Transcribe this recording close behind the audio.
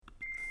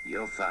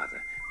Your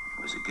father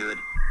was a good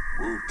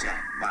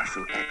Wu-Tang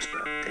martial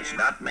expert. There's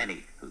not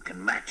many who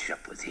can match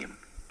up with him.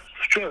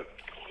 Sure.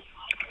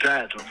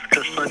 Dad,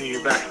 just phoning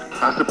you back.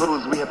 I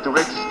suppose we have to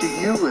register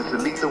you as a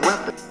lethal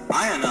weapon.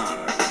 Iron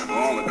armor, of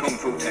all the kung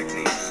fu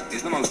techniques,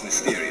 is the most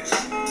mysterious.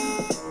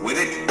 With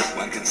it,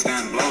 one can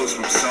stand blows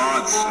from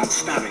swords and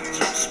stabbings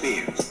from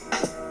spears.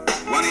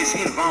 One is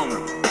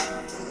invulnerable.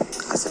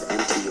 I said,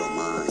 empty your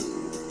mind.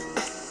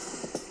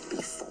 Be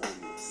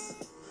formless,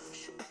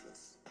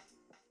 shapeless.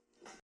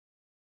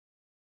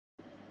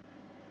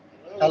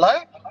 Hello?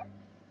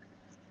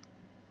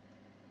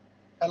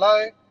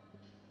 Hello?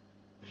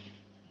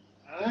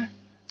 Huh?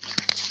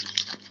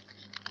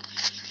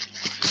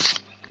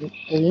 Can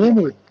you hear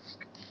me?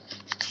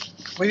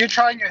 Were you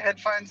trying your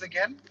headphones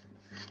again?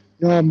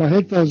 Yeah, my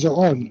headphones are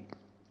on.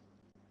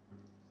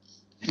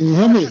 Can you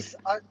hear me?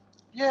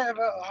 Yeah,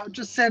 but I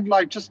just said,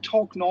 like, just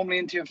talk normally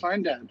into your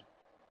phone, Dad.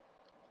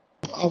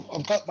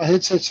 I've got my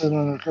headsets on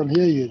and I can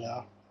hear you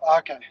now.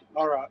 Okay,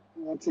 all right.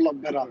 That's a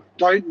lot better.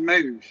 Don't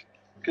move,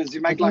 because you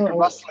make like a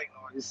rustling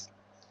noise,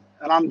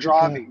 and I'm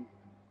driving.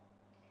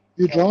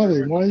 You're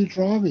driving? Why are you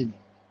driving?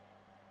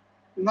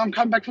 And I'm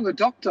coming back from the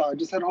doctor. I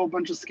just had a whole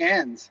bunch of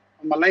scans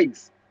on my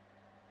legs.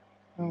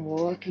 Oh,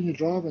 well, why can you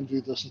drive and do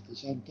this at the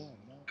same time?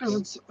 Because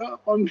it's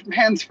on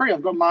hands-free.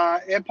 I've got my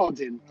AirPods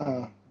in.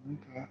 Oh,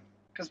 okay.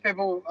 Because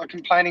people are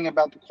complaining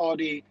about the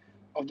quality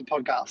of the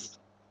podcast,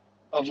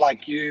 of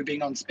like you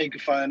being on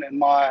speakerphone and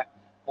my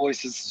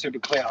voice is super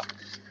clear.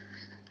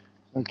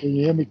 So can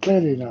you hear me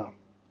clearly now?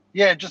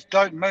 Yeah, just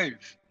don't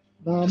move.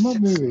 No, I'm not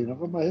moving. I've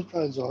got my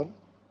headphones on.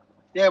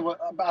 Yeah, well,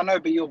 I know,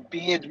 but your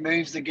beard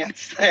moves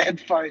against the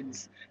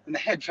headphones, and the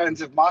headphones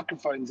have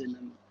microphones in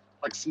them,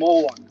 like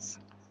small ones.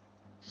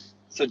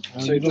 So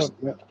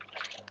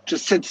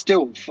just sit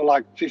still for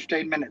like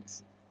 15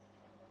 minutes.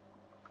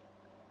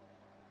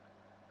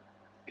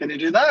 Can you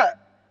do that?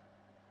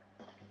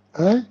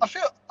 Huh?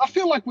 I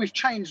feel like we've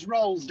changed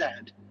roles,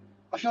 Dad.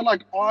 I feel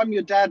like I'm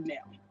your dad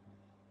now.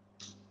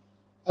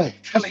 Hey,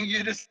 telling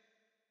you to.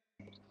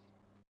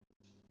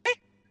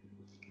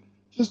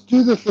 Just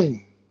do the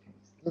thing.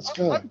 Let's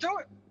go. I'll do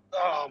it.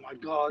 Oh my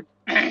God.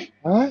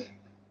 Huh?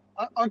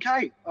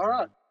 Okay. All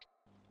right.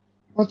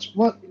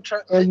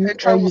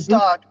 Intro will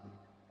start.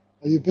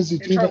 Are you busy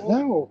doing that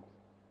now? Or?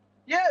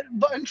 Yeah,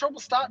 the intro will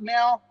start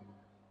now.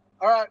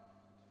 All right.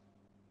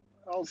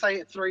 I'll say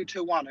it 3,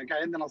 2, 1.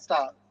 Okay, and then I'll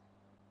start.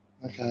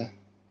 Okay.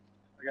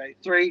 Okay.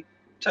 3,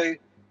 2,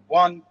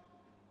 1.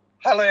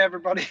 Hello,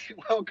 everybody.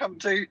 Welcome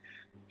to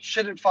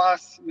Shit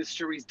Advice with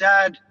Cherie's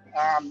dad.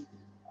 I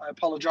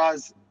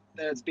apologize.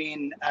 There's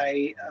been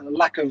a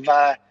lack of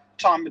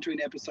time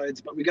between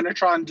episodes, but we're going to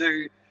try and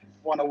do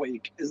one a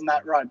week. Isn't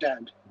that right,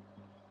 Dad?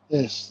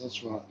 Yes,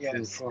 that's right.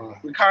 Yes.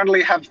 We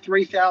currently have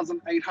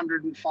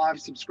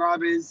 3,805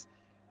 subscribers,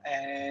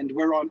 and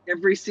we're on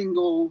every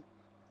single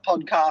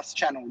podcast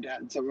channel,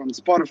 Dad. So we're on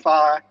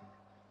Spotify,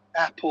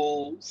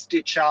 Apple,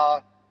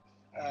 Stitcher,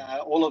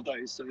 all of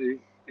those. So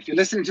if you're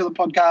listening to the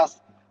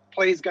podcast,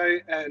 please go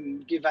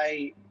and give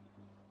a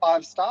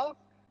 5-star.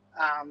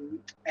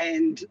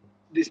 And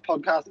this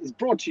podcast is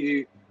brought to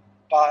you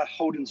by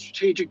Holden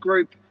Strategic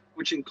Group,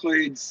 which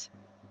includes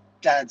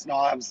Dad's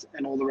Knives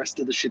and all the rest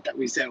of the shit that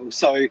we sell.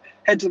 So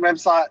head to the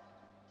website,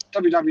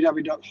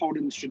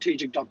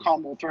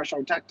 www.holdenstrategic.com or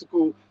Threshold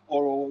Tactical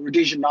or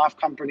Rhodesian Knife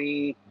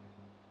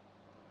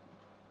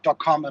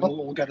Company.com. It'll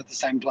all go to the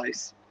same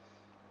place.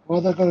 Why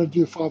are they going to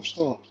do 5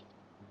 stars?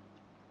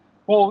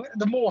 Well,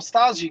 the more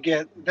stars you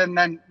get,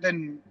 then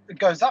it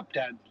goes up,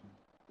 Dad.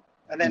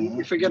 And then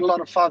if we get a lot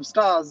of 5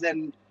 stars,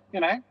 then, you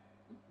know,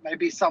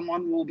 maybe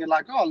someone will be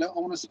like, oh, I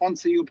want to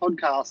sponsor your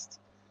podcast.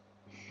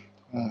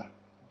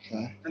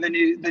 Okay. And then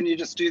you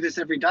just do this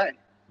every day.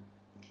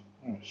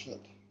 Oh,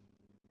 shit.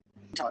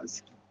 Do you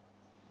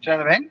know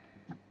what I mean?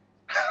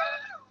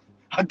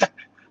 I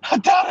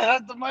doubt it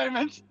at the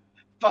moment,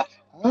 but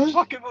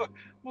fuck it,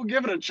 we'll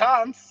give it a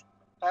chance,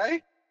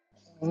 hey?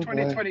 It's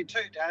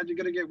 2022, Dad. You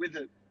got to get with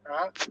it, all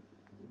right?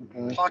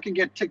 Okay. If I can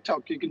get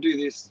TikTok, you can do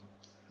this.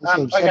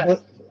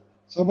 Listen,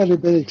 somebody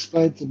better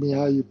explain to me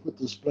how you put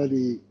this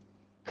bloody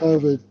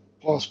COVID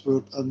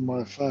passport on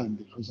my phone,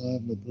 because I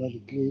haven't a bloody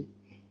clue.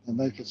 They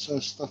make it so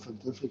stuff and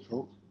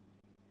difficult.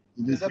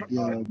 You need to be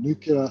a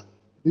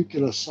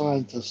nuclear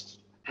scientist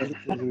to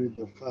put it in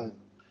your phone.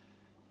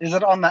 Is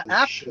it on the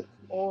app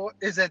or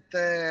is it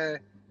the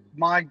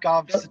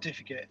MyGov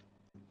certificate?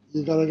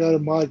 You got to go to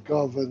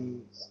MyGov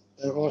and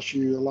they ask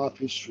you your life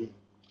history.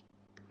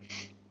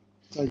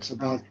 It takes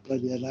about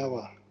bloody an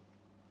hour.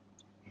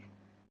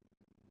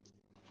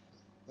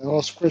 They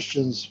asked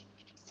questions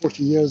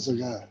 40 years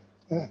ago.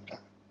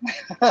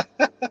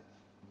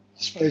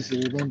 Supposed to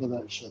remember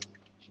that shit.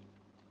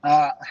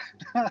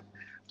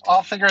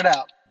 I'll figure it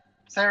out.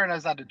 Sarah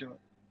knows how to do it.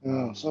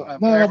 Yeah, so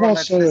I've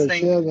asked Sarah.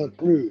 She hasn't a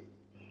clue.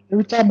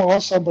 Every time I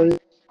ask somebody,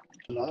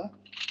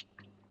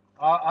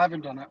 I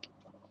haven't done it.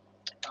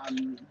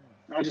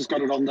 I just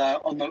got it on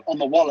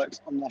the wallet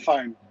on my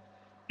phone.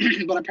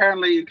 But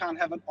apparently you can't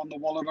have it on the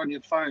wallet on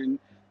your phone. You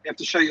have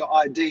to show your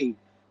ID,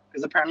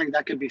 because apparently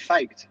that could be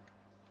faked.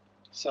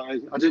 So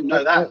I didn't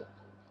know that.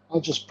 I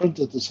just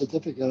printed the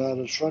certificate out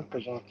and shrunk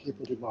it, and I keep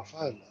it in my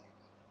phone now.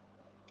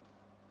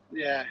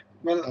 Yeah.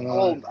 Well,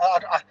 And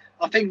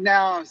I think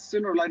now,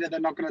 sooner or later, they're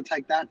not going to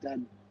take that,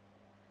 Dad.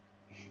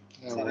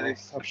 Yeah, So, well,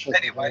 some shit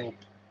anyway.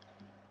 developed.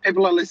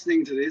 People are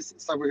listening to this,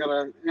 so we're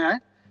going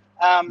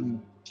to,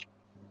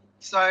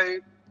 So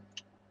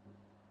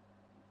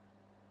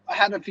I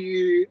had a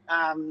few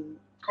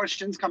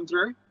questions come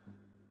through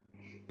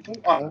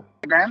on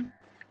Instagram.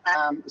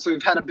 So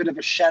we've had a bit of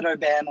a shadow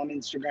ban on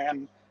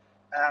Instagram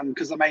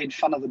because I made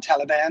fun of the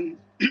Taliban.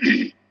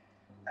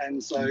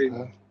 And so,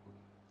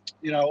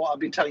 I've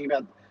been telling you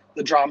about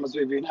the dramas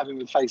we've been having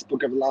with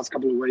Facebook over the last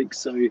couple of weeks.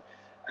 So,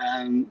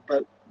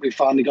 but we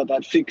finally got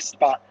that fixed.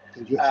 But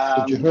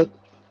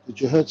Did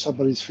you hurt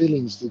somebody's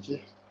feelings? Did you?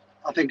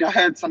 I think I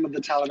hurt some of the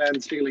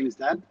Taliban's feelings,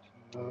 Dad.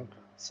 Okay.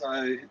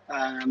 So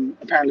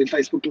apparently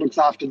Facebook looks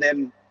after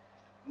them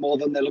more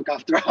than they look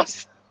after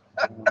us.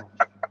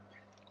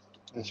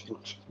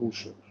 Facebook's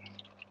bullshit.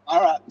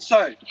 All right.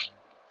 So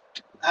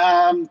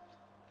a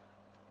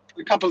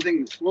couple of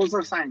things. What was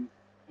I saying?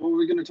 What were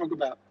we going to talk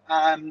about?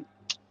 I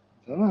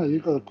don't know. You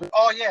got a quick.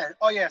 Oh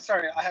yeah.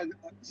 Sorry, I had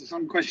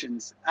some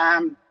questions.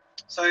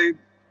 So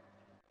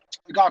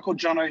a guy called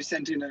Jono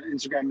sent in an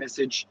Instagram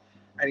message,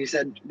 and he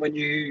said, when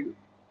you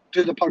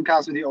do the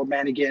podcast with the old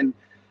man again,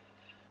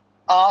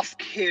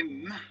 ask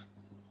him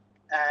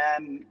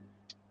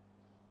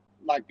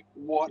like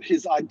what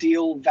his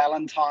ideal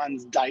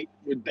Valentine's date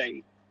would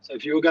be. So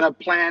if you were going to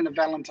plan a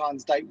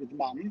Valentine's date with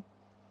Mum,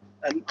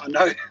 and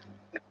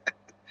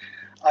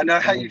I know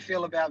how you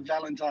feel about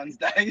Valentine's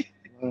Day.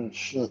 Oh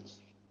shit.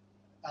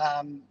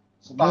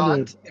 It's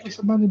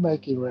a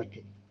money-making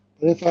racket.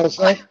 But if I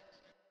say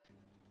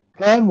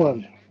plan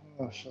one,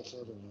 oh shit, I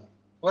don't know.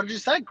 What did you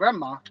say,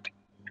 Grandma?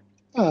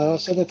 Oh, I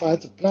said if I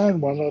had to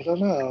plan one, I don't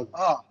know.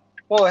 Oh,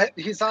 well,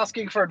 he's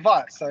asking for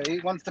advice, so he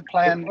wants to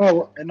plan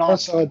a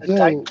nice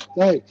ideal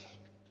date.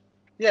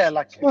 Yeah,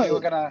 like if you were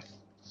going to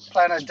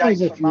plan a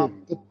date for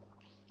Mum.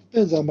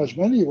 Depends how much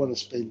money you want to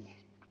spend.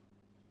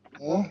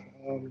 No,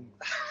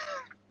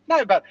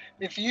 but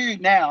if you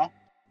now,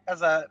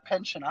 as a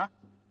pensioner,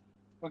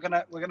 we're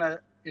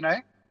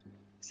gonna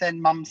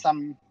send Mum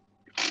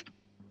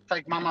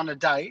take Mum on a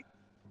date.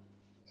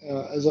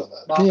 As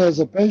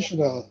a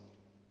pensioner.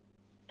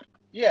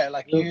 Yeah,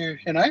 like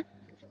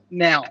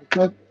now.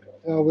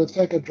 We'll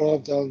take a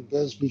drive down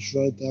Burns Beach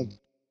Road down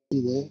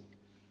to there.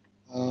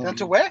 Down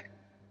to where?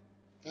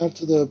 Down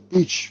to the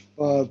beach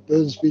by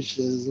Burns Beach.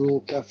 There's a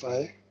little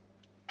cafe.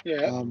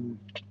 Yeah. I'll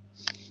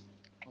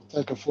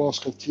take a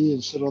flask of tea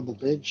and sit on the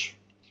bench.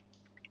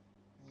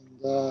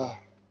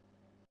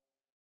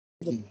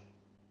 And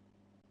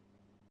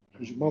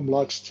because your mum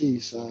likes tea,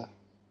 so.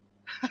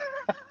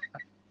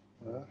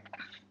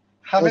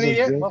 How many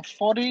years? What,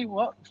 40?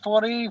 What?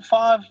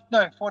 45?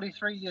 No,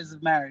 43 years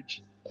of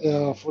marriage.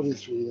 Yeah,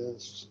 43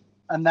 years.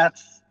 And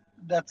that's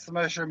the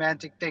most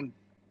romantic thing.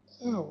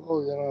 Oh,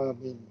 well, I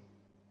mean,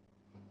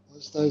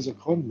 those days are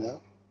gone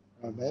now.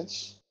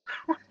 Romance.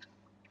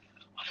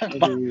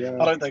 Maybe,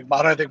 I don't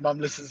think Mum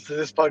listens to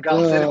this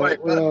podcast anyway.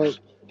 Well,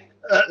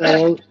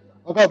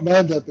 I got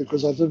mad at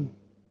because I didn't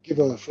give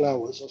her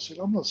flowers. I said,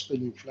 I'm not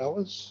spending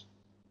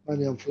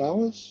money on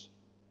flowers.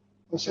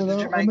 I said,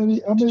 how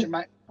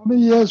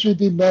many years we've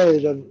been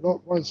married and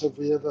not once have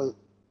we ever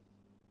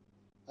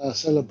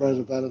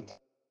celebrated Valentine's.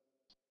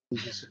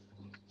 It's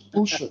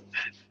bullshit.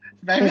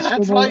 Maybe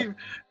that's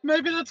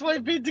why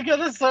you've been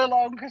together so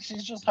long, because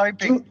she's just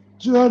hoping.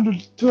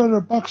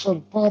 $200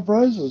 on 5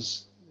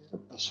 roses.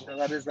 So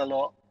that is a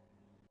lot.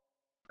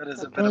 That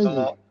is a bit of a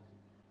lot.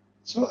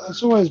 So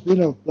it's always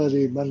been a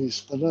bloody money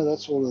spinner.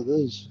 That's all it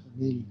is. I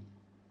mean,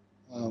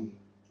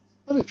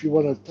 but if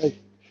you're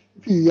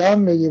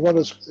young and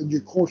and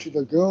you're courting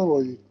a girl,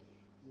 or you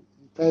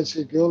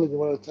fancy a girl and you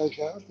want to take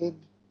her out, then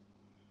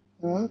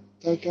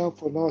take her out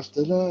for a nice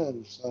dinner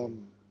and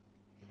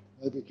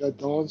maybe go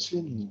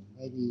dancing,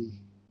 maybe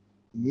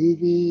a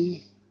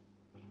movie,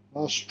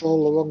 nice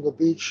stroll along the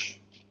beach.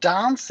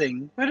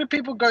 Dancing? Where do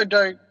people go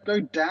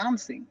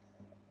dancing?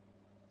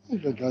 You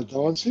can go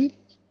dancing.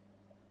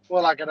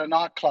 Well, like at a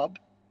nightclub.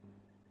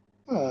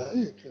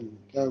 You can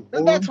go.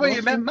 And that's where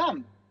you met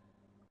Mum.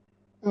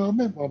 Yeah, I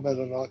met Mum at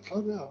a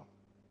nightclub, yeah.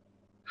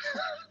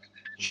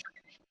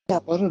 I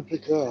didn't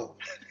pick her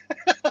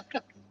up.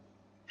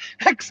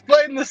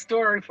 Explain the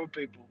story for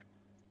people.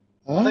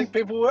 Huh? I think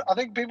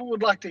people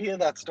would like to hear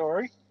that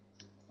story.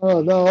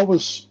 Oh no, I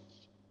was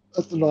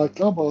at the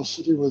nightclub. I was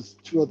sitting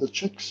with 2 other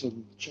chicks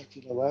and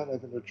chatting around,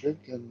 having a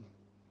drink, and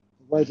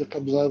the waiter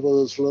comes over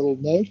with this little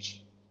note.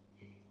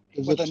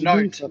 With a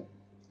note?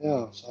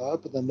 Yeah, so I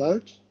opened the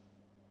note,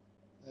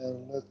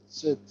 and it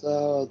said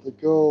the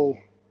girl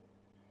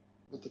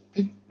with the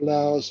pink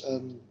blouse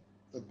and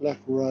the black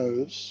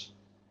rose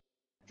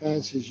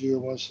fancies you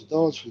and wants to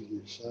dance with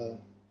you. So.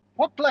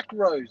 What black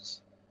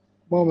rose?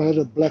 Mum had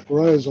a black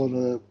rose on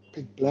her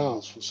pink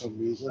blouse for some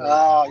reason.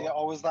 Oh, yeah,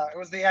 it was the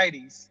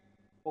 80s.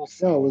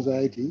 Yeah, it was the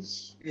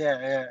 80s.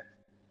 Yeah.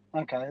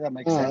 Okay, that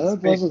makes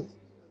sense. It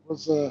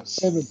was the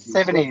 70s.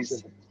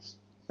 70s.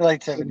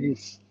 Late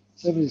 70s.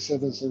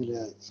 77,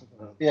 78, something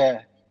like that.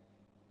 Yeah.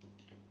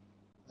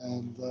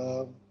 And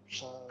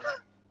so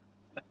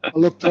I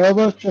looked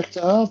over, checked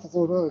her out. I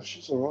thought, oh,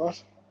 she's all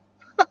right.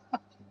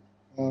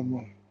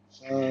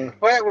 So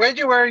Where'd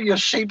you wear your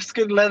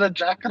sheepskin leather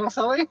jacket or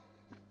something?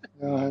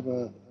 I have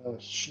a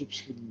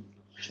sheepskin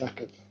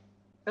jacket,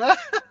 like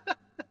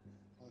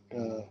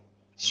a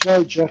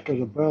suede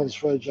jacket, a brown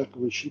suede jacket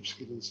with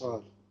sheepskin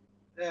inside.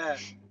 Yeah.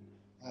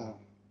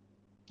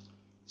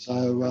 So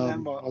I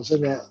Remember. was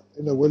in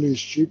a Willys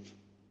Jeep.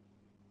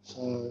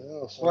 So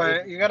yeah, so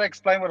Well, you got to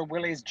explain what a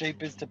Willys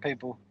Jeep is to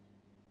people.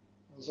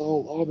 it was an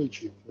old army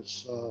Jeep.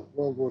 It's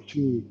World War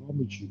II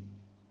army Jeep.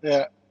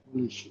 Yeah.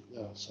 Willys Jeep,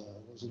 yeah. So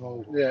it was an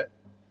old one. Yeah.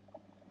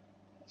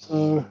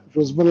 So it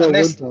was middle of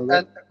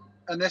winter.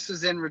 And this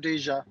is in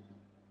Rhodesia.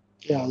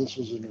 Yeah, this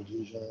was in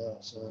Rhodesia. Yeah.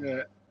 So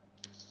Yeah.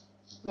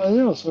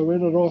 so we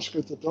had asked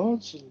her to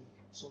dance and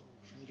sort of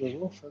feed her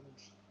off and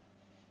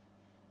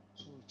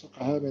sort of took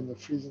her home in the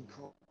freezing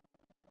cold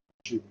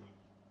Jeep.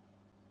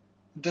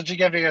 Did you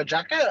give her your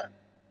jacket?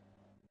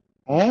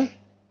 Huh?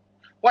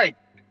 Wait.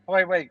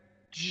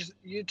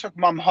 You took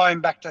Mum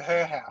home back to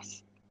her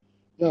house.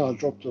 Yeah, I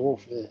dropped her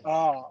off there.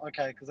 Oh,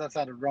 okay, because that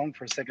sounded wrong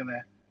for a second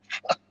there.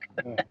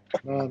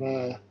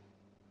 No.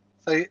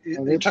 So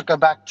you took her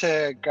back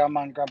to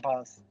Grandma and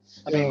Grandpa's.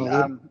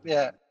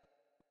 Yeah.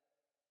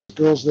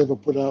 Girls never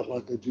put out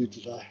like they do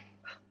today.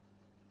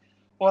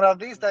 Well, now,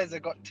 these days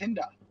they've got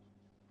Tinder.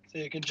 So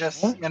you can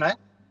just, Huh?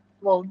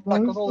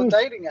 like with all the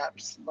dating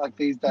apps, like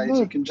these days,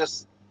 you can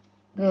just...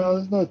 Yeah,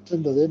 there's no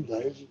Tinder them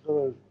days. You've got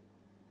to...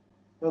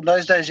 Well,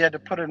 those days you had to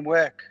put in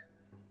work.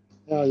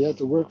 Yeah, you had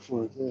to work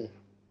for it, yeah.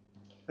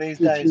 These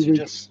 3 days you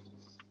weeks.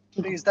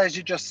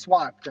 just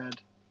swipe, Dad.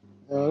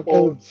 I gave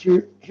him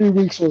 3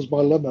 weeks was my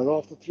limit.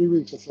 After 3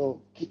 weeks, I thought,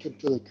 kick him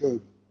to the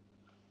curb.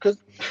 Because...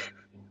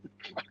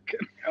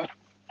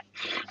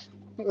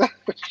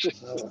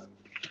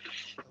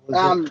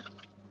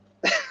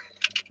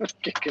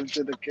 Kick him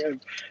to the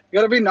curb. You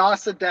got to be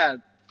nicer,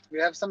 Dad. We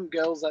have some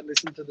girls that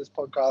listen to this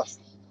podcast.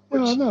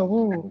 Yeah, no,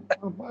 well,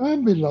 I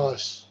am being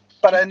nice.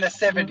 But in the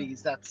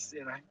 70s, that's,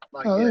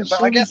 like, No, yeah.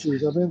 But I guess,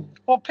 70s, I mean,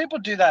 well, people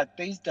do that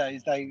these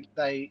days. They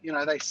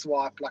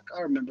swipe. Like,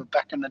 I remember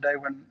back in the day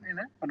when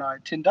I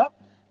Tinder,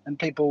 and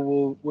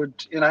people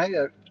would,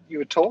 you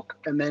would talk,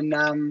 and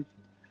then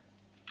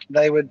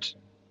they would.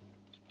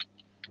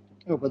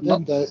 yeah, but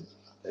then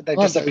They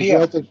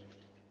disappear.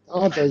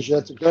 Nowadays, you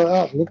had to go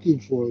out looking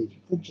for it.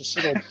 You couldn't just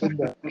sit on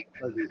Tinder.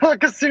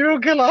 Like a serial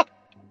killer.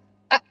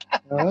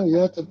 You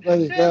had to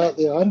bloody go out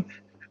there. You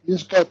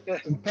just got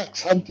in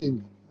packs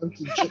hunting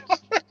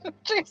chicks.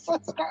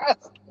 Jesus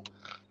Christ.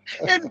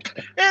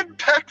 In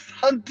packs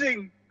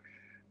hunting.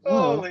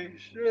 Holy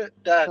shit,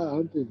 Dad.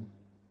 Hunting.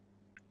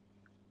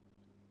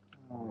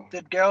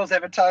 Did girls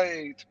ever tell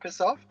you to piss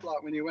off,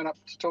 like when you went up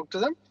to talk to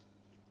them?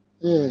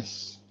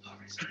 Yes.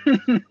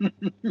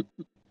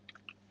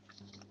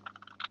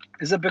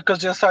 Is it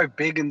because you're so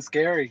big and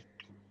scary?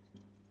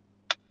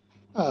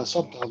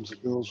 Sometimes the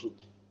girls would.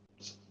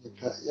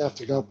 You have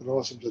to go up and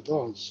ask them to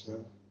dance.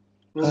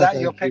 Was that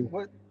your pick?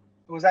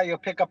 Was that your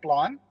pickup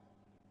line?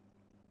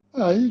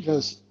 You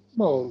guys.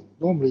 Well,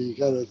 normally you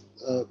go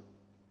to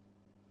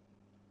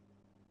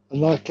a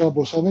nightclub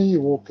or something.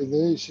 You walk in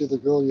there, you see the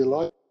girl you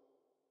like,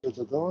 go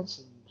to dance,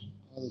 and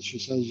either she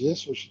says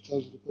yes or she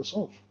tells you to piss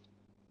off.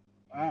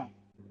 Wow,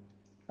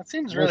 that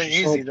seems really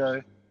easy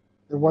though.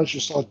 And once you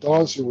start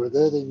dancing with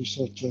her, then you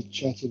start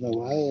chatting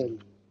away,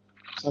 and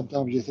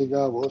sometimes you think,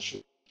 oh well,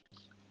 she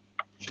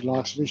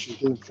likes me, she's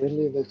getting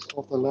friendly, and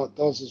after the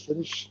dance is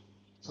finished,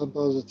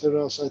 sometimes I turn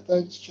around and say,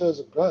 thanks, cheers,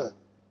 and go.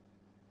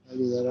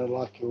 Maybe they don't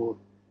like your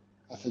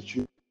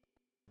attitude.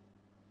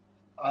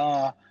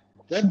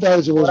 Them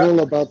days it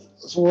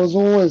was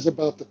always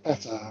about the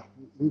patter,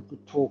 who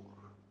could talk.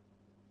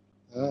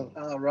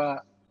 Right.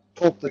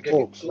 Talk the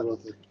talk, sort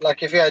of thing.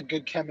 Like if you had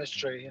good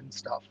chemistry and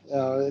stuff.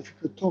 Yeah, if you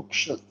could talk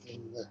shit,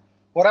 then...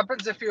 What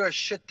happens if you're a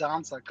shit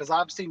dancer? Because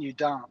I've seen you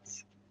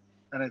dance,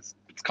 and it's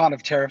kind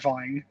of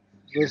terrifying.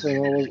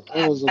 Listen,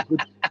 I was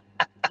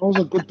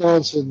a good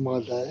dancer in my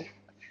day.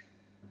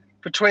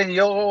 Between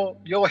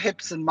your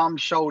hips and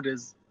Mum's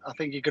shoulders, I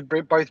think you could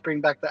both bring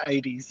back the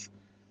 80s.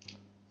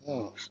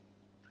 Oh.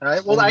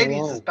 Right? Well, the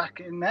 80s is back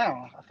in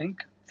now, I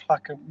think. It's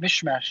like a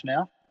mishmash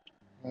now.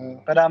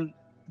 But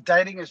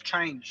dating has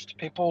changed.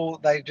 People,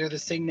 they do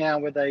this thing now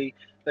where they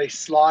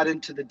slide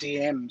into the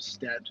DMs,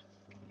 Dad.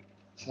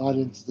 Slide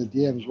into the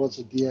DMs? What's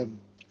a DM?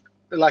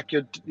 Like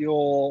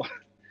your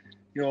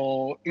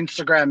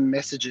Instagram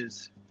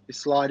messages. You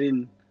slide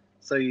in.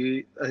 So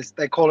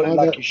they call it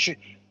like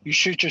you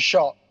shoot your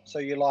shot. So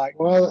you like...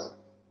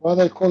 Why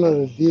they call it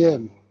a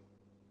DM?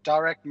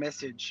 Direct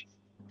message.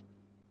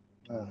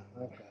 Oh,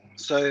 okay.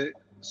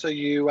 So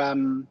you I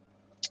haven't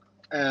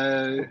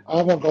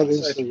got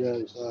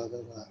Instagram, so I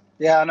don't know.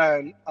 Yeah, I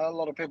know. A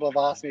lot of people have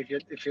asked me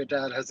if your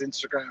dad has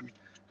Instagram,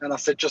 and I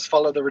said just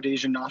follow the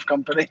Rhodesian Knife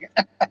Company.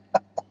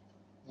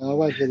 No, I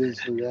won't get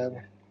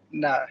Instagram.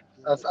 No,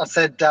 I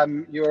said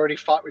you already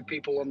fight with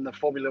people on the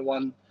Formula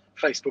One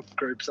Facebook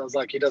groups. I was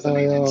like, he doesn't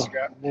need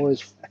Instagram. I'm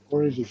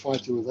already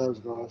fighting with those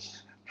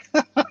guys.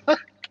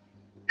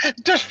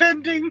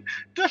 defending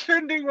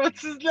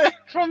what's his name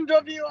from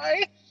WA?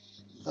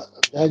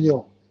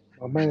 Daniel,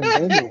 my man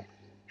Daniel.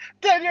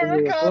 Daniel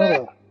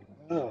Ricciardo.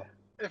 Yeah.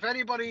 If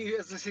anybody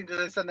is listening to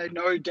this and they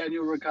know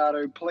Daniel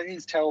Ricciardo,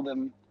 please tell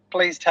him.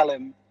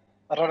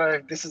 I don't know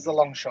if this is a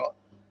long shot,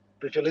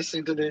 but if you're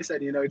listening to this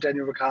and you know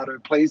Daniel Ricciardo,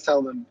 please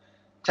tell him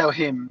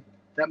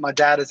that my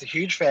dad is a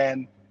huge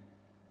fan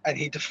and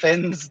he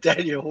defends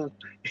Daniel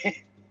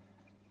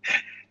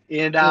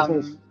in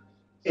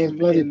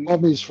bloody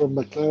mummies from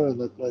McLaren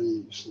that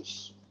bloody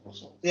useless.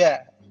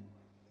 Yeah.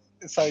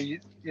 So you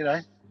know,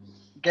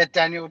 get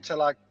Daniel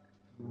to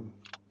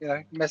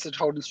message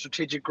Holden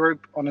Strategic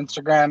Group on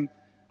Instagram,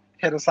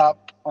 hit us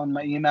up on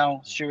my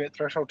email,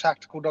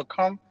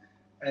 stu@thresholdtactical.com,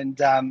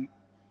 and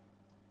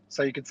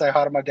so you can say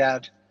hi to my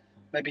dad.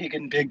 Maybe he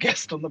can be a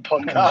guest on the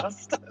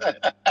podcast.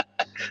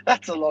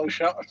 That's a long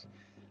shot.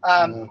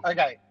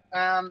 Okay.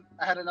 I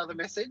had another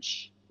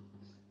message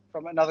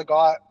from another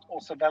guy,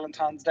 also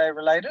Valentine's Day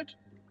related.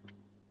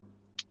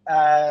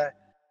 Let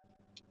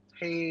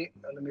me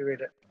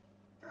read it.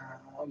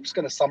 I'm just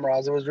going to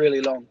summarize. It was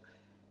really long.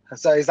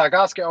 So he's like,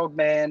 ask your old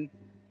man.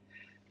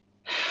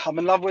 I'm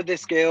in love with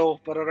this girl,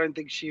 but I don't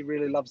think she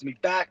really loves me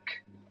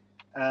back.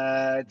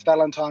 It's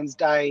Valentine's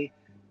Day.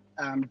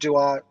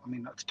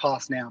 It's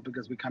past now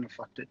because we kind of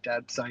fucked it,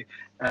 Dad. So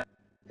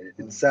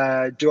it's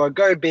do I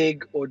go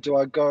big or do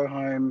I go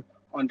home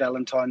on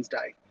Valentine's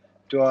Day?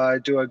 Do I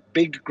do a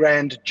big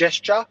grand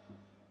gesture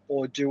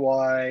or do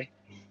I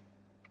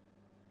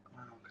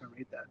can't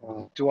read that.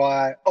 Do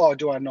I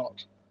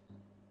not?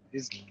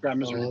 His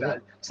grammar's really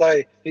bad.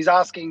 So he's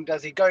asking,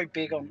 does he go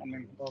big on,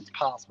 it's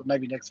past, but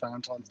maybe next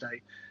Valentine's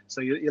Day. So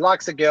he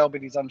likes a girl,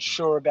 but he's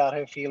unsure about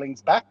her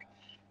feelings back.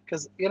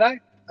 Because,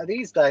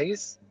 these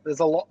days, there's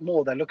a lot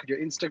more. They look at your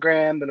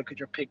Instagram, they look at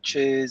your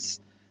pictures,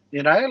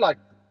 like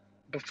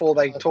before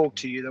they talk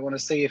to you, they want to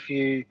see if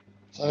you're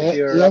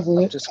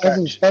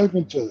hasn't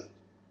spoken to her.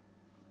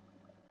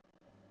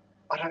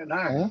 I don't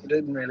know. He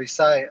didn't really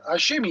say. I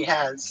assume he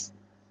has.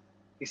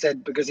 He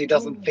said because he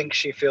doesn't think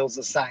she feels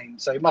the same.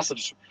 So he must have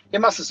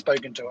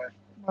spoken to her.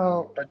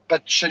 Well,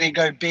 but should he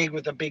go big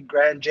with a big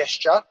grand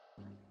gesture?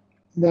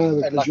 No,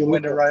 because and you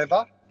win her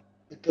over?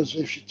 Because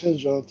if she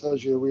turns around and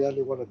tells you we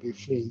only want to be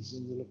friends,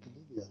 then you look an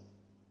idiot.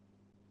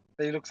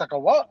 He looks like a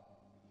what?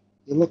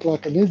 You look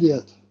like an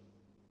idiot.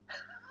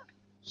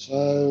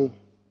 So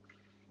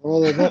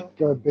rather not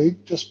go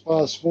big, just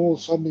buy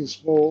something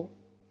small.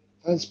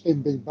 Don't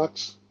spend big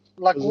bucks.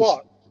 Like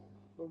what?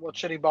 What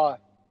should he buy?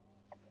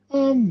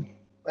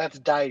 That's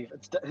Dave.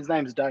 His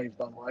name's Dave,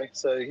 by the way,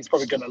 so he's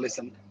probably going to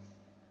listen.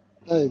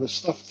 Dave, a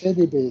stuffed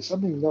teddy bear,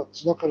 something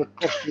that's not going to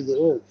cost you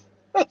the earth.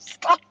 A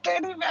stuffed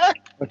teddy bear?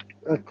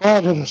 A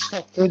card and a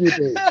stuffed teddy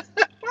bear. Where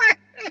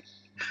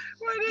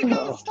do you get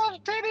a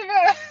stuffed teddy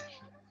bear?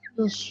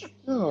 Just,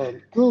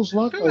 girls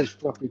like those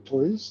fluffy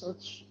toys.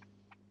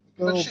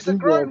 But she's a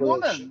grown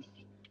woman.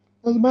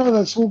 Doesn't matter,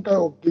 they still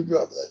go big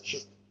over that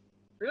shit.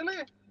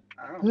 Really?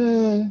 Oh.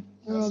 Yeah,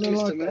 they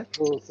like that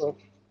sort of stuff.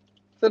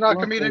 Then how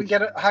come you didn't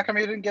get it? How come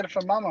you didn't get it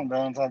for Mum on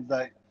Valentine's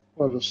Day?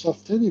 What, a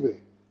stuffed teddy bear?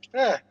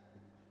 Yeah.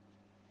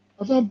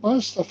 I don't buy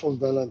stuff on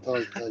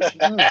Valentine's Day. She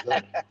knows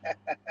that.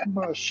 I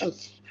buy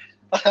shit.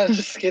 I'm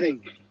just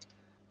kidding.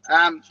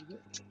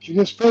 She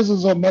gets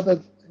presents on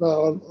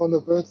on her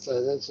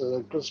birthday. That's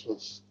on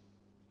Christmas.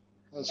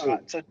 That's all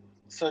right.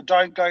 So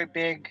don't go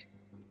big.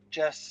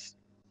 Just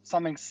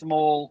something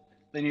small.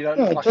 Then you don't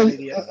look like an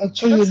idiot.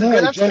 Until you know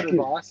that's exactly. Good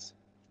advice.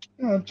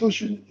 Yeah, until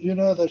you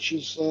know that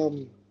she's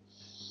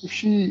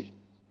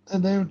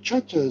and then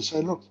chat to her,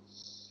 say, look,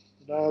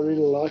 I really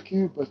like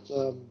you, but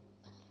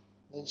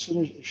as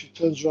soon as if she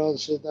turns around and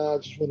says, no, I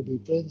just want to be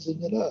friends,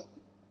 then you know.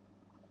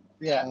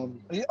 Yeah.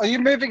 Are you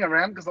moving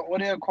around because the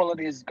audio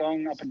quality is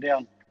going up and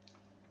down?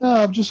 No,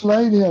 I'm just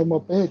laying here on my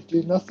bed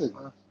doing nothing.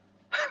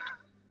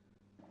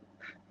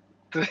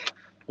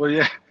 Well,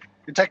 yeah,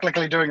 you're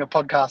technically doing a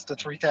podcast to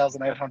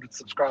 3,800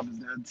 subscribers,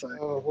 Dad. So.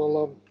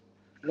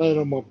 I'm laying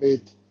on my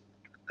bed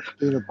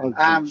doing a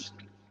podcast.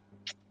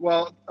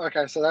 Well,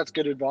 okay, so that's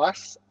good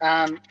advice.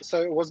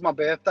 So it was my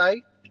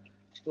birthday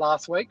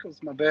last week. It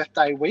was my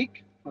birthday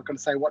week. I'm not going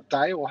to say what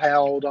day or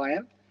how old I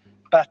am,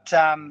 but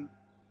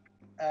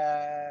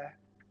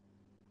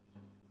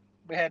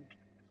we had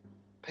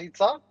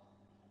pizza.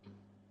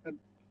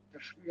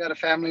 We had a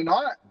family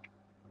night.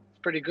 It's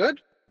pretty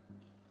good.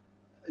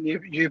 And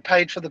you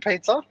paid for the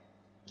pizza?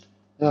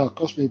 No, it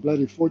cost me a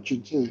bloody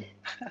fortune too.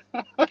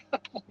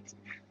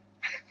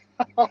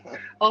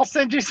 I'll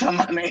send you some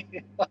money.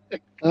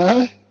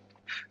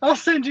 I'll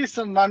send you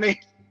some money.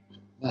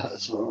 No,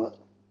 that's all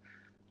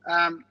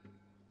right.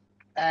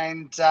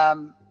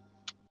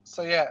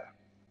 So yeah,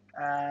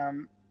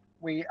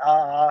 we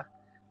are.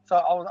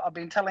 So I've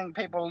been telling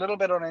people a little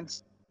bit on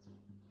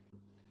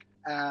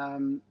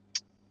Instagram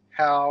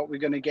how we're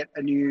going to get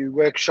a new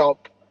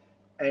workshop,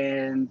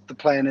 and the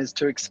plan is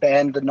to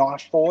expand the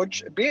knife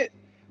forge a bit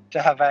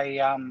to have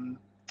a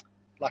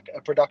like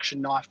a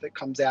production knife that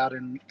comes out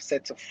in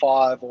sets of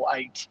 5 or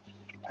 8,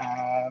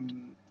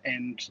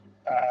 and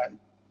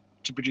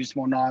to produce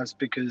more knives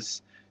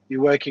because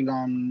you're working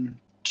on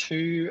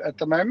 2 at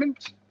the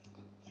moment.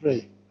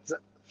 3. Is it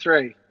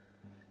 3?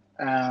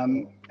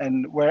 And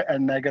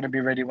they're going to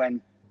be ready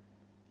when?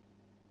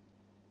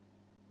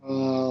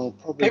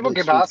 Probably People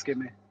next keep week. asking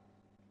me.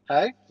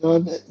 Hey? No,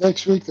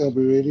 next week they'll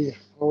be ready.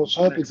 I was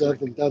hoping Next to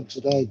have week. them done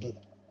today, but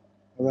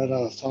I ran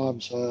out of time,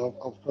 so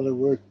I've got to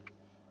work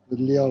with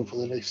Leon for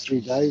the next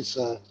 3 days.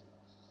 So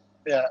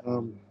Yeah.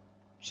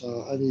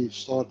 So I only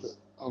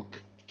I'll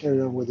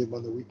carry on with him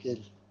on the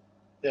weekend.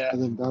 Yeah.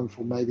 And then done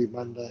for maybe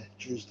Monday,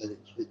 Tuesday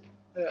next week.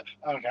 Yeah.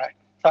 Okay.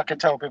 So I can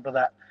tell people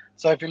that.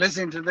 So if you're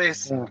listening to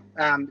this,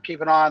 keep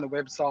an eye on the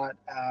website.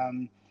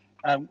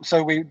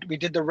 So we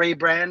did the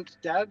rebrand,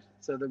 Dad.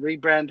 So the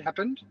rebrand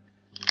happened.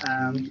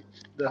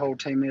 The whole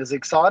team is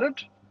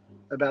excited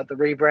about the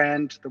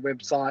rebrand, the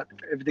website.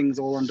 Everything's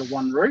all under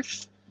one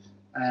roof.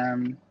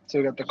 So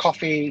we got the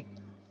coffee.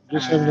 I'm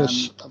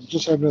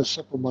just having a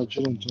sip of my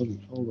gin and tonic.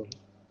 Hold on.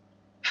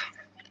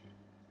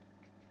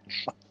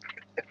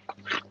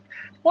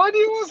 Why do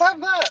you always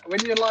have that when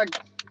you're like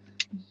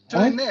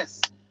doing this?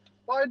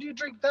 Why do you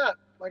drink that?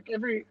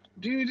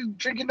 Do you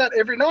drinking that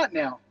every night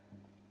now?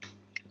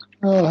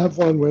 I'll have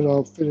one when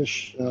I'll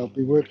finish. I'll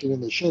be working in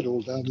the shed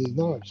all down these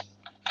knives.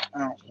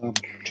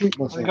 Treat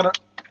myself.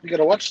 You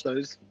gotta watch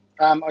those.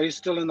 Are you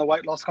still in the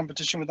weight loss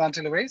competition with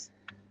Auntie Louise?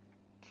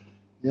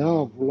 Yeah,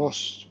 I've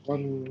lost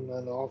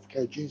 1.5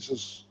 kgs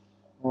this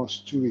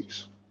last 2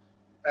 weeks.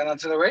 And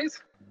Auntie Louise?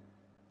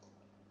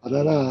 I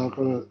don't know. I've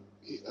got to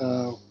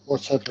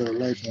WhatsApp her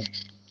later.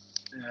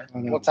 Yeah,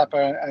 WhatsApp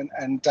her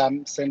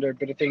and send her a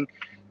bit of thing.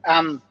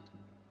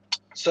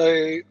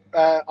 So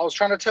I was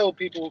trying to tell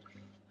people,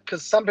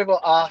 because some people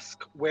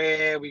ask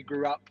where we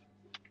grew up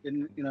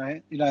in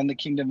the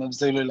kingdom of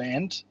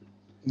Zululand,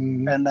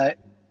 and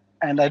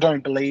they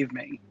don't believe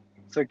me.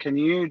 So can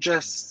you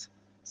just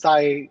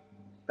say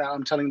that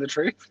I'm telling the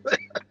truth?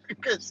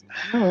 Because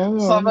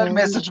someone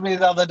messaged me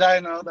the other day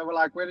and they were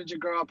like, "Where did you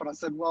grow up?" And I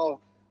said,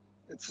 "Well,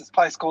 it's this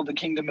place called the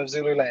Kingdom of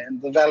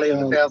Zululand, the Valley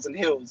of a Thousand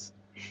Hills."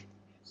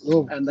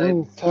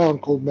 Little town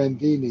called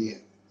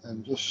Mandini,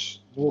 and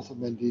just north of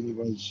Mandini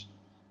was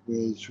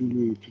where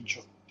Zulu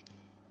Pinchot.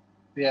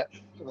 Yeah.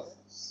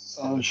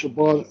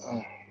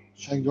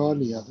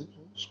 Shangani, I think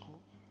it was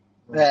called.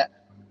 Yeah.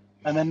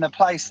 And then the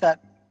place that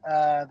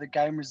the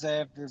game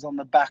reserve is on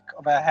the back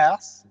of our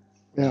house.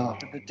 Yeah.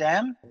 With the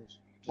dam.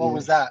 What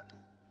was that?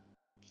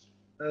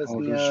 It's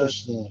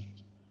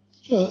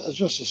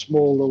just a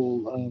small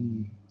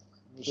little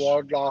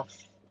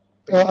wildlife.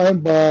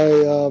 Owned by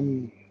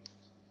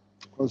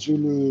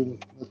KwaZulu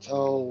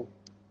Natal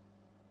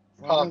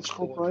Finance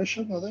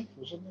Corporation, I think,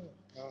 wasn't it?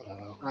 I don't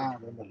know. I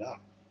can't remember now.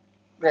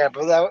 Yeah,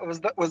 but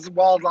that was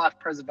wildlife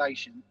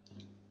preservation.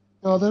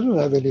 No, they didn't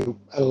have any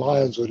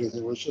lions or anything.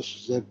 It was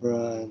just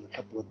zebra and a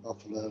couple of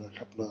buffalo and a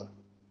couple of.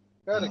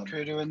 They had a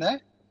kudu in there.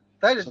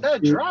 They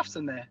had giraffes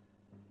in there.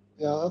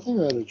 Yeah, I think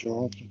they had a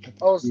giraffe and a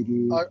couple of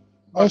kudu.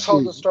 I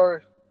told the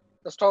story.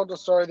 I told the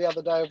story the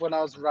other day of when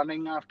I was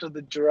running after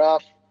the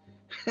giraffe,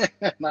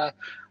 and I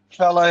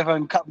fell over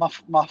and cut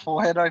my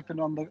forehead open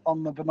on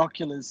the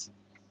binoculars.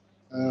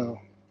 Oh.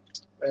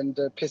 And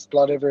pissed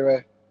blood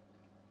everywhere.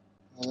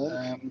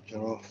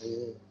 Giraffe,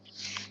 yeah.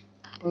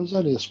 It was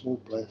only a small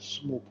place,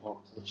 small park,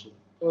 that's all.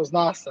 It was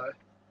nice though.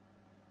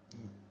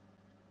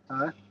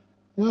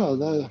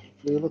 Yeah, if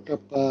you look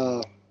up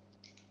on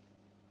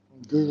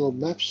Google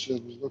Maps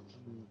and look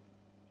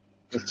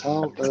at the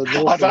town, north of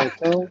the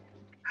town.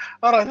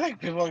 I don't think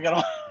people are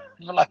gonna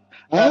be like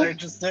that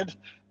interested.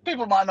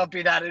 People might not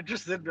be that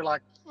interested. Be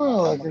like,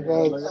 I can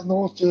go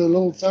north to a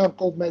little town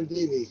called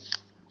Mandini.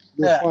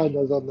 You'll find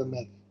us on the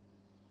map.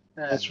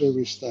 Yeah. That's where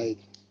we stayed.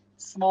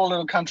 Small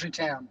little country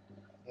town.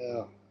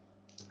 Yeah.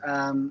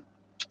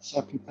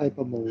 Sapi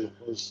Paper Mill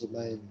was the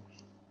main.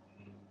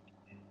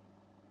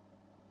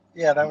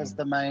 Yeah, that was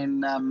the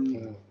main.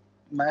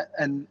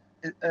 And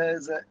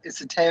is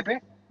it Tabe?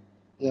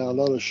 Yeah, a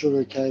lot of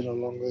sugar cane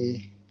along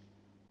the.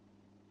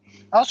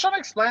 I was trying to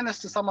explain this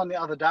to someone the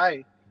other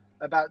day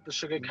about the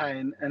sugar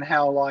cane and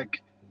how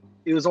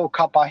it was all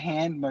cut by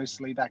hand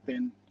mostly back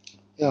then.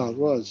 Yeah, it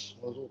was.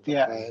 It was all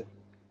cut by hand.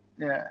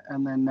 Yeah,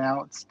 and then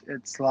now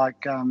it's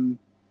like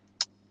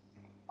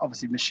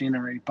obviously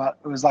machinery, but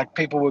it was like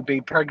people would be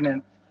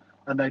pregnant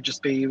and they'd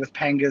just be with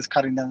pangas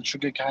cutting down the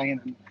sugar cane.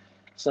 And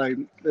so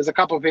there's a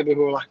couple of people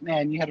who were like,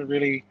 "Man, you had a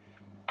really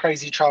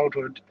crazy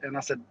childhood." And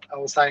I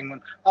was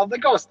saying I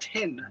think I was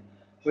 10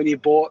 when you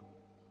bought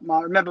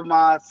remember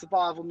my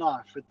survival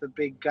knife with the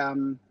big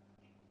the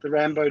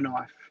Rambo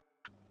knife.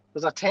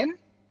 Was I 10?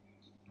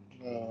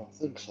 No, I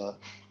think so. I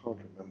can't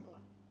remember.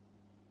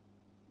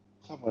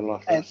 Somewhere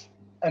like that.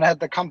 And had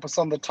the compass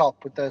on the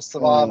top with the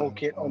survival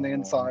kit on the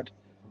inside.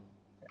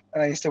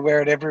 And I used to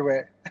wear it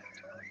everywhere.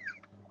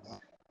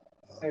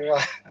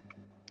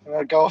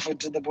 I'd go off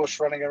into the bush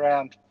running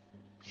around.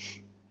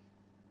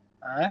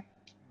 I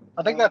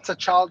think that's a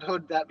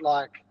childhood that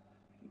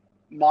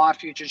my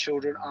future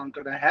children aren't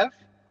going to have.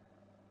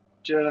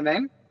 Do you know what I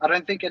mean? I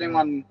don't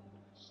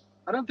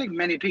think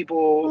many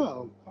people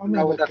Well, I mean,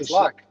 know what you can that's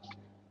still, like.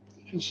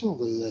 you can still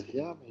do that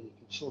here. I mean, you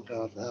can still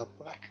go out the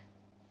outback.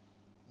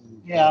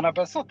 And, Yeah, I know,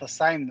 but it's not the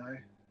same though.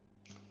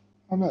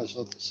 I know it's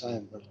not the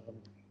same, but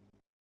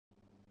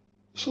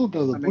still go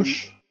to the I mean,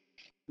 bush.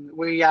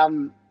 we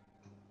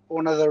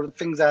one of the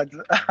things I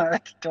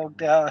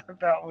talked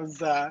about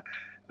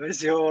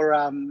was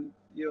your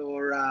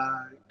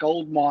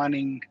gold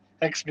mining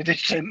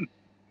expedition.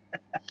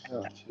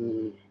 Yeah,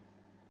 to,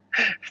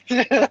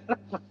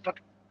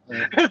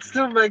 It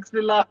still makes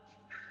me laugh.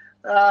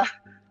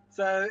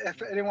 So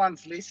if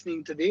anyone's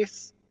listening to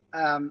this,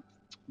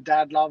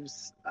 Dad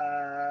loves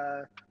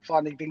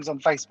finding things on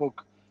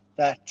Facebook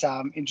that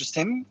interest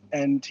him,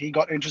 and he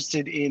got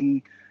interested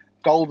in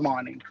gold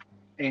mining.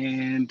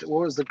 And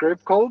what was the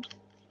group called?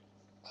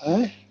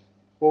 eh?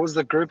 What was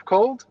the group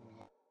called?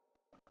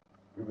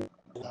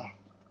 Yeah.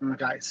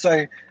 Okay,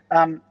 so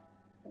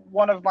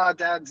one of my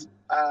dad's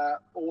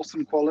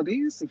awesome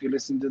qualities, if you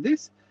listen to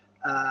this,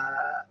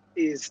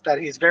 is that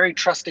he's very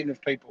trusting of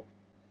people,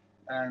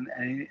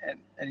 and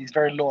he's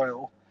very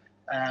loyal,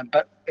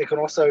 but it can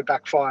also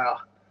backfire.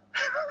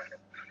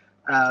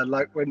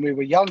 Like when we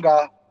were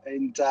younger,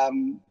 and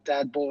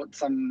Dad bought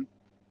some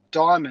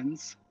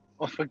diamonds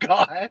off a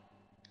guy.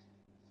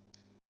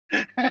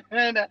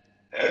 And,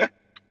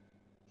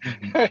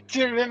 do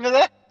you remember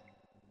that?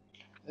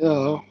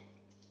 Yeah,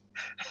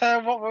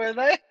 What were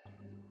they?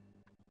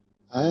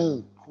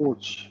 and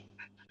quartz.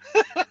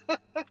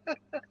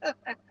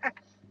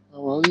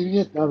 Oh, well, you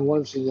get done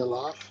once in your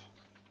life.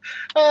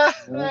 I Yeah.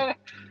 don't know.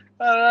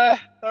 That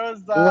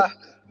was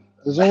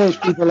There's always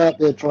people out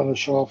there trying to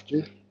shaft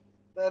you.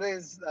 that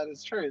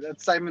is true.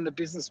 That's same in the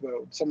business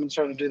world. Someone's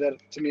trying to do that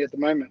to me at the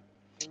moment.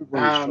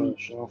 Everybody's trying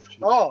to shaft you.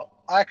 Oh,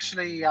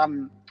 actually, I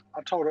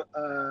told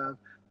a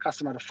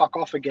customer to fuck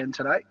off again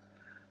today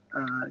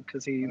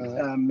because he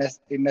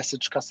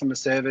messaged customer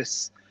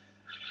service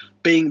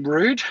being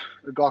rude.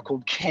 A guy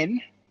called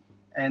Ken,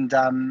 and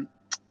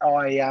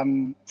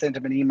I sent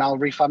him an email,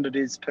 refunded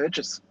his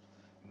purchase,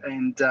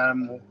 and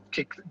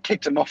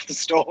kicked him off the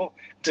store,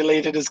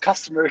 deleted his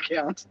customer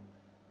account.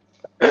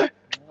 Yeah,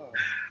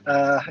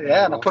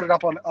 and I put it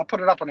up on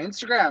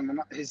Instagram, and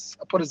I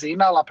put his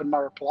email up in my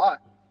reply,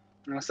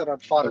 and I said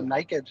I'd fight him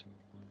naked.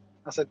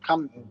 I said,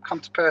 come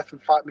to Perth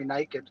and fight me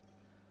naked.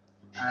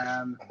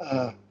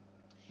 I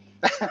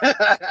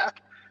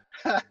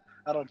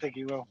don't think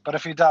he will, but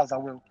if he does, I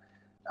will.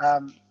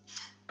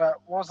 But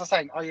what was I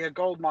saying? Oh yeah,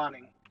 gold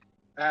mining.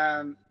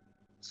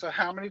 So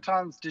how many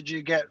times did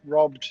you get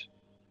robbed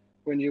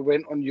when you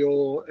went on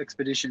your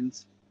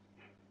expeditions?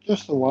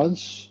 Just the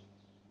once.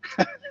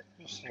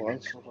 Just the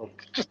once.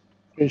 I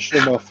finished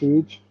all my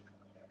food.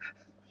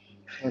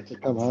 Had to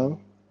come home.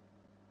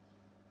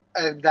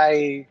 And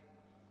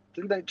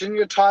didn't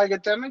your tire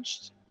get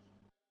damaged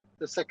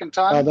the second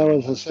time? Oh, that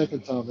was the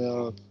second time.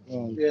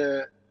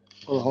 Yeah,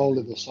 Put a hole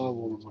in the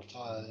sidewall of my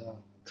tire. Yeah.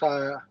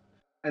 tire.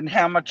 And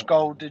how much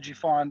gold did you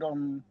find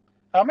on?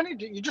 How many?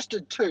 You just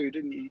did 2,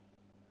 didn't you?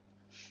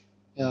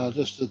 Yeah, I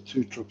just did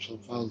 2 trips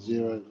and found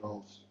 0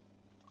 gold.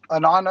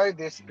 And I know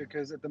this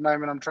because at the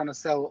moment I'm trying to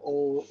sell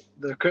all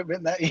the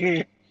equipment that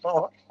you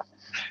bought.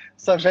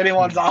 So if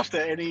anyone's after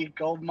any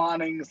gold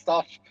mining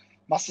stuff,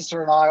 my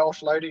sister and I are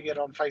offloading it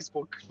on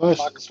Facebook.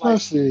 It's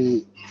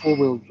mostly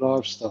 4-wheel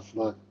drive stuff,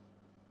 like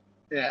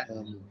Yeah.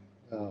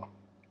 yeah.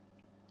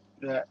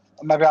 Yeah.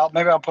 Maybe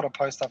I'll put a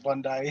post up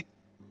one day.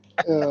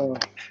 Yeah.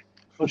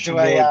 We'll do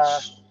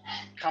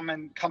come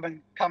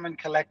and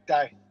collect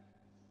day.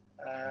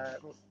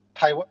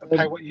 Pay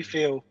what you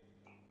feel.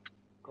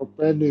 Got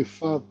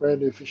 5 brand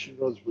new fishing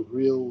rods with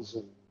reels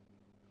and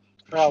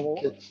fishing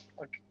kits.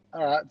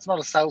 All right, it's not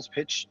a sales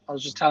pitch. I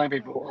was just telling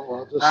people.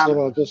 Well, I just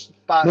thought I'd just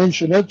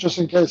mention it just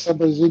in case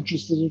somebody's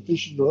interested in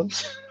fishing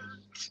rods.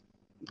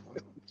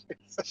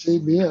 See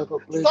me, I've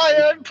got plenty. It's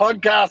my own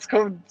podcast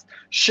called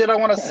Shit I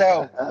Want to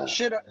Sell.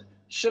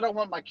 Shit I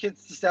want my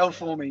kids to sell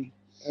for me.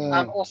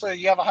 Also,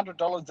 you have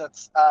 $100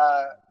 that's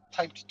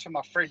taped to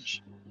my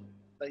fridge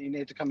that you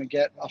need to come and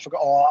get. I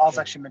forgot. Oh, I was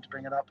actually meant to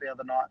bring it up the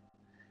other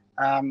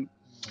night,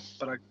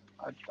 but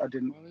I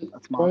didn't.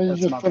 That's my. Why don't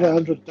you just put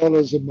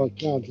 $100 in my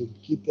account and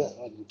keep that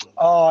 $100?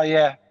 Oh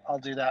yeah, I'll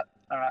do that.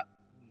 All right,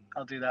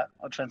 I'll do that.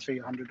 I'll transfer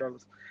you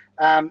 $100.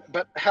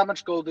 But how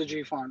much gold did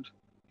you find?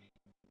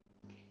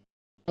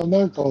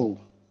 No gold.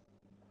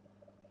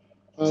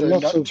 So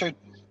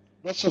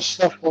lots of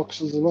stuff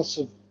boxes and lots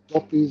of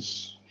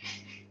doppies,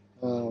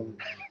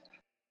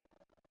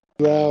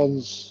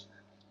 rounds,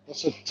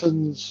 lots of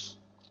tins.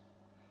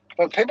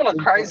 But people are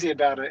crazy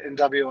about it in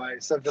WA.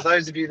 So for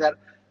those of you that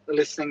are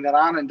listening that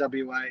aren't in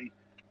WA,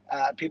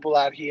 people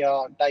out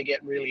here, they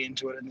get really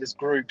into it, and there's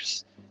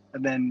groups.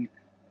 And then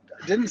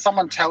didn't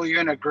someone tell you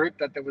in a group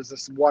that there was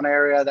this one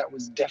area that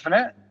was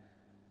definite?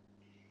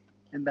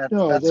 And that's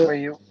where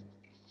you...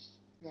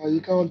 No,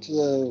 you go onto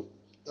the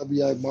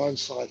WA mine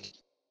site.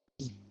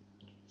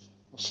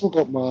 I've still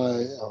got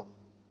my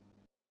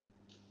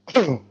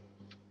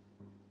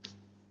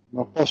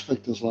my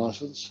prospector's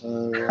license,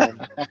 so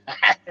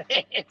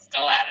It's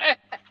still at it.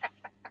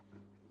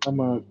 I'm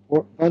a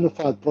bona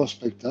fide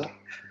prospector.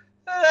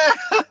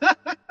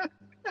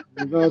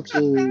 You go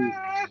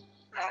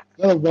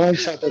a mine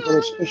site, they've got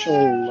a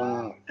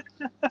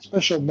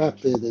special map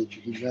there that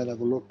you can go and have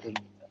a look and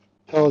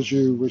tells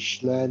you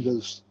which land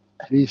is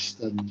leased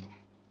and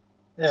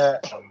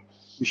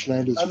which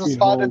land is I just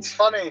find freehold. it's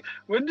funny.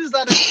 When does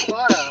that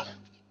expire?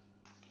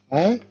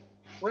 Huh?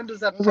 When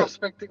does that Does it?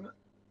 prospecting?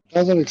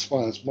 Doesn't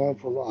expire. It's mine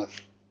for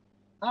life.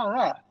 Oh,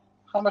 right.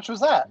 How much was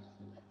that?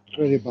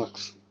 $20.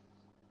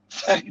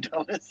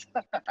 $30.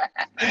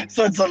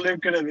 So it's a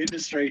lucrative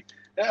industry.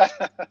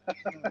 $20.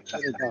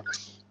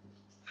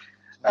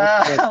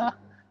 Oh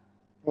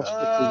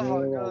Prospecting my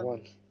whenever I God.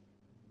 want.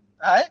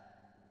 Hey? I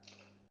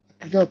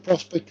can go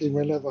prospecting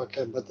whenever I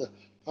can, but the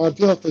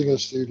ideal thing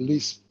is to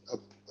lease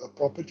a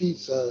property.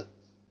 So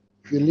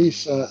if you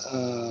lease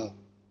an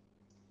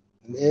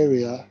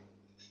area,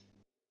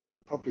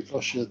 probably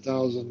costs you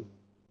 $1,000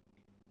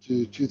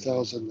 to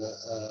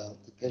 $2,000,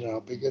 depending on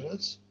how big it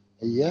is,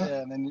 a year.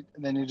 Yeah, and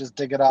then you just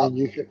dig it up. Then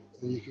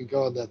you can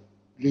go on that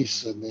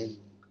lease and then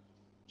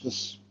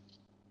just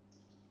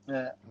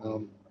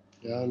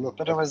look.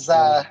 But it was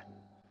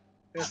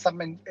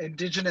some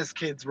indigenous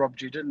kids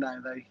robbed you, didn't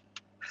they?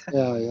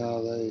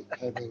 They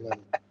came in and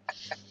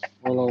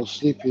while I was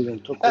sleeping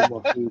and took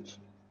all my food.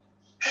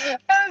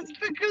 That's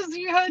because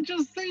you had your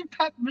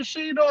CPAP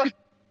machine on.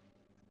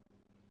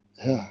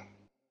 Yeah.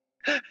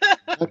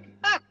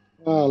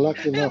 Well,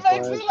 lucky It enough,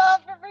 makes me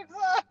laugh every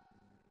time.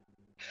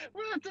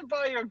 We have to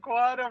buy you a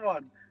quieter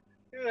one.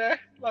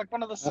 Like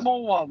one of the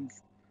small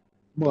ones.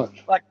 What?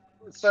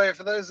 So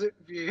for those of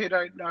you who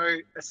don't know,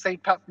 a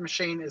CPAP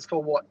machine is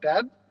for what,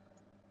 Dad?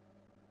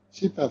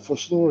 CPAP for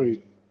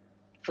snoring.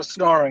 For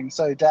snoring.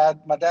 So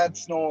my dad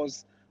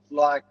snores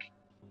like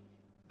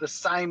the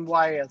same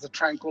way as a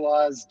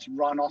tranquilized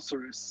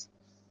rhinoceros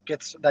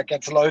gets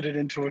loaded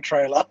into a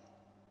trailer.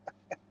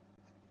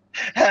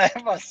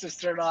 My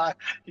sister and I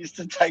used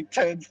to take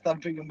turns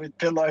thumping him with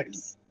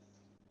pillows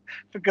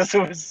because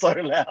it was so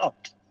loud.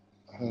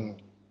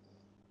 And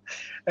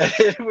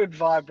it would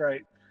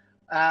vibrate.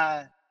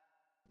 And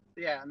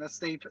the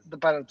sleep,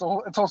 but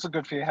it's also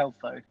good for your health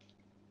though.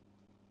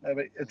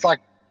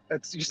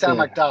 You sound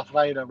like Darth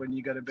Vader when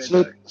you go to bed.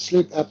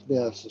 Sleep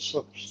apnea.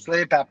 So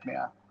Sleep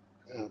apnea.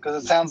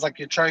 Because it sounds like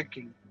you're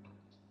choking.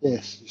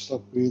 Yes, you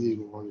stop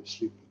breathing while you're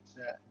sleeping.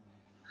 Yeah.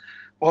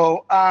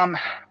 Well,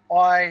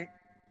 I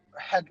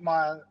had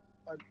I've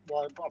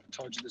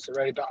told you this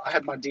already, but I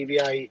had my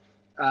DVA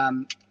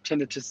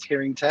tinnitus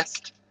hearing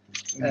test,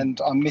 and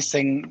I'm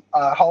missing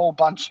a whole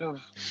bunch of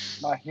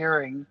my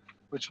hearing,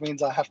 which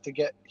means I have to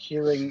get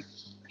hearing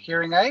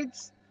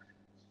aids,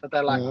 but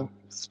they're like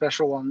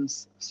special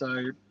ones.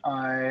 So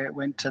I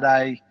went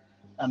today,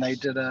 and they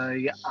did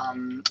a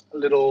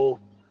little,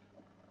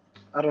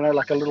 I don't know,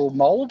 like a little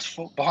mold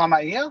behind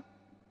my ear.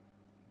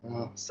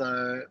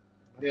 So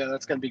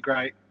that's going to be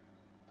great.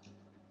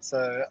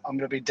 So I'm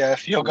going to be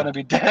deaf. You're going to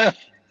be deaf.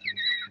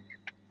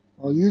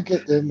 Well, you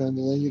get them, and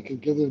then you can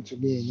give them to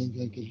me, and then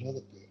go get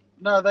another pair.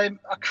 No,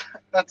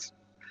 that's.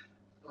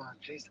 Oh,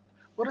 jeez.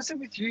 What is it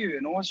with you?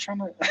 And always trying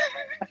to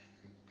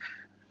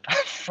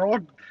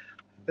fraud.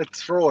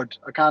 It's fraud.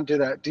 I can't do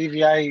that.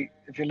 DVA.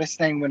 If you're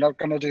listening, we're not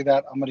going to do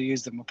that. I'm going to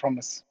use them. I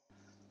promise.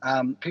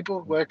 People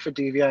who work for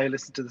DVA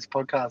listen to this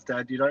podcast,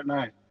 Dad. You don't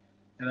know.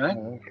 You know.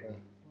 Oh, okay.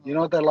 You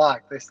know what they're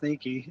like. They're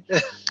sneaky.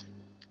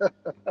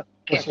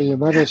 So your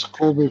mother's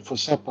called me for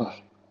supper.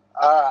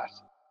 All right.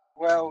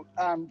 Well,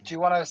 do you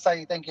want to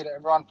say thank you to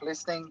everyone for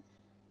listening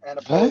and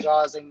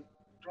apologizing? Do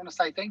you want to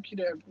say thank you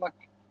to,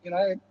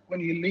 when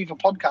you leave a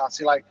podcast,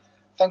 you're like,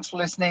 thanks for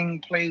listening.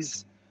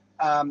 Please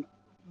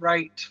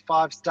rate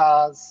 5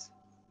 stars.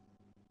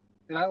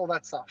 All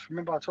that stuff.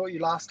 Remember I taught you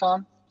last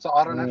time, so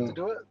I don't have to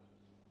do it.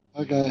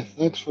 Okay.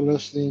 Thanks for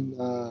listening.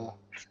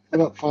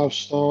 Put up 5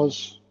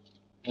 stars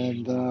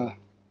and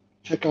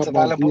check out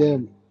my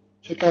DM.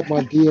 Check out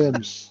my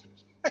DMs.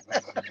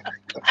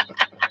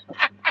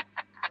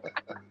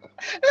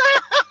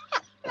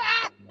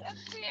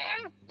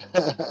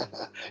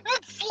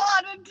 Let's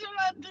slide into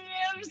my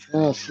DMs.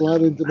 Yeah,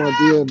 slide into my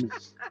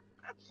DMs.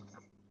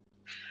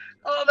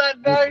 On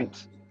that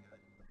note,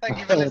 thank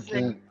you for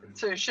listening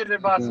to Shit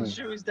in Butts and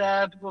Shoes,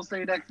 Dad. We'll see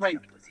you next week.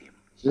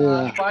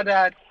 Bye,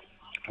 Dad.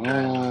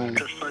 Bye.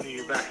 Just funny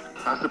you back.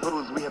 I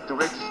suppose we have to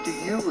register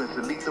you as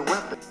a lethal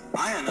weapon.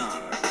 Iron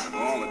armor, of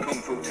all the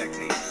kung fu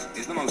techniques,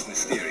 is the most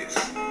mysterious.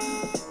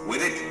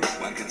 With it,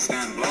 one can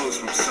stand blows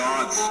from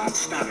swords and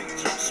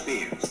stabbings from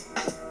spears.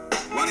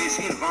 One is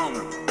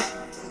invulnerable.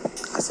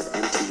 I said,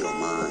 empty your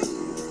mind.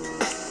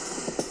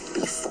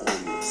 Be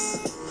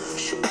formless,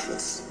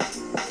 shapeless,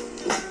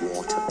 like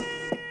water.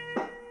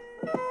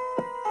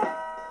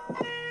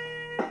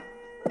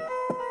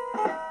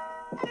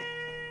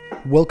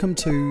 Welcome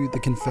to the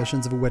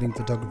Confessions of a Wedding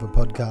Photographer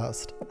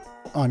podcast.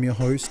 I'm your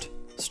host,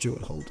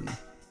 Stuart Holden,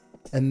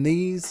 and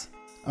these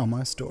are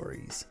my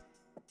stories.